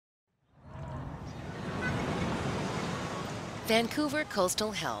Vancouver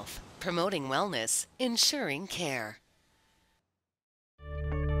Coastal Health, promoting wellness, ensuring care.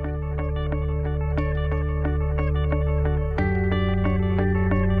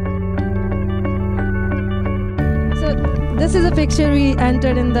 So this is a picture we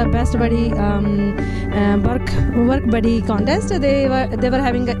entered in the Best Buddy work buddy contest. They were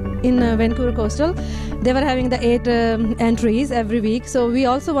having in Vancouver Coastal. They were having the 8 entries every week. So we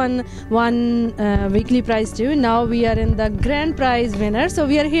also won one weekly prize too. Now we are in the grand prize winner. So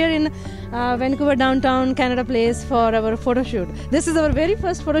we are here in Vancouver downtown Canada Place for our photo shoot. This is our very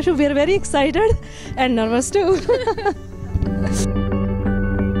first photo shoot. We are very excited and nervous too.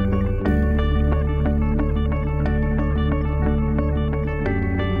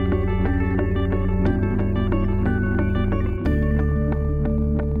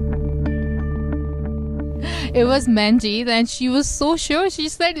 It was Manjit, and she was so sure. She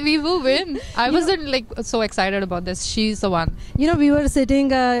said we will win. I wasn't so excited about this. She's the one. You know, we were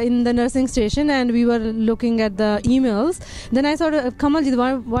sitting in the nursing station and we were looking at the emails. Then I thought, Kamalji,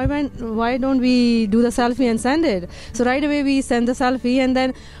 why don't we do the selfie and send it? So right away we sent the selfie, and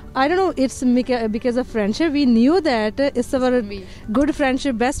then I don't know, it's because of friendship. We knew that it's our good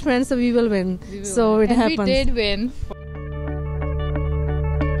friendship, best friends, so we will win. So it happens. We did win.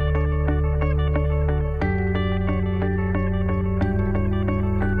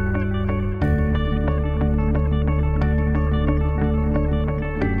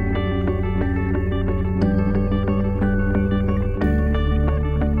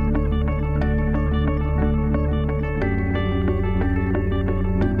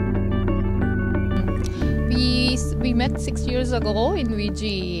 We met 6 years ago in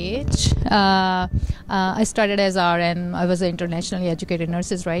VGH. I started as RN. I was an internationally educated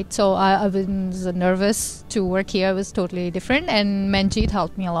nurse, right? So I was nervous to work here. I was totally different. And Manjit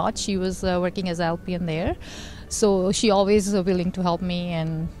helped me a lot. She was working as LPN there. So she always willing to help me,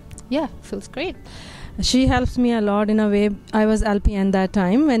 and yeah, feels great. She helps me a lot in a way. I was LPN that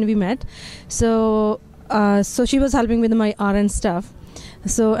time when we met. So she was helping with my RN stuff.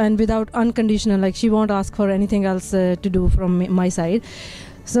 So, and without unconditional, like she won't ask for anything else to do from my side.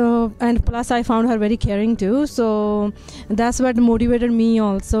 So, and plus I found her very caring too. So that's what motivated me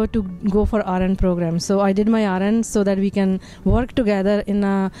also to go for RN program. So I did my RN so that we can work together in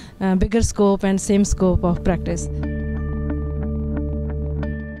a bigger scope and same scope of practice.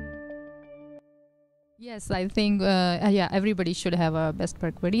 Yes, I think everybody should have a best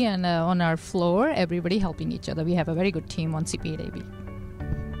work buddy, and on our floor, everybody helping each other. We have a very good team on CP8AB.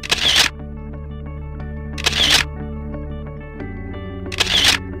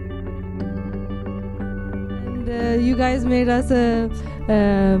 You guys made us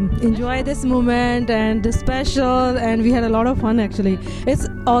enjoy this moment and special, and we had a lot of fun actually. It's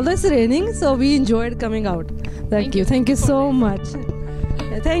always raining, so we enjoyed coming out. Thank you so much.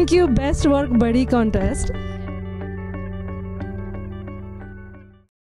 Thank you, Best Work Buddy Contest.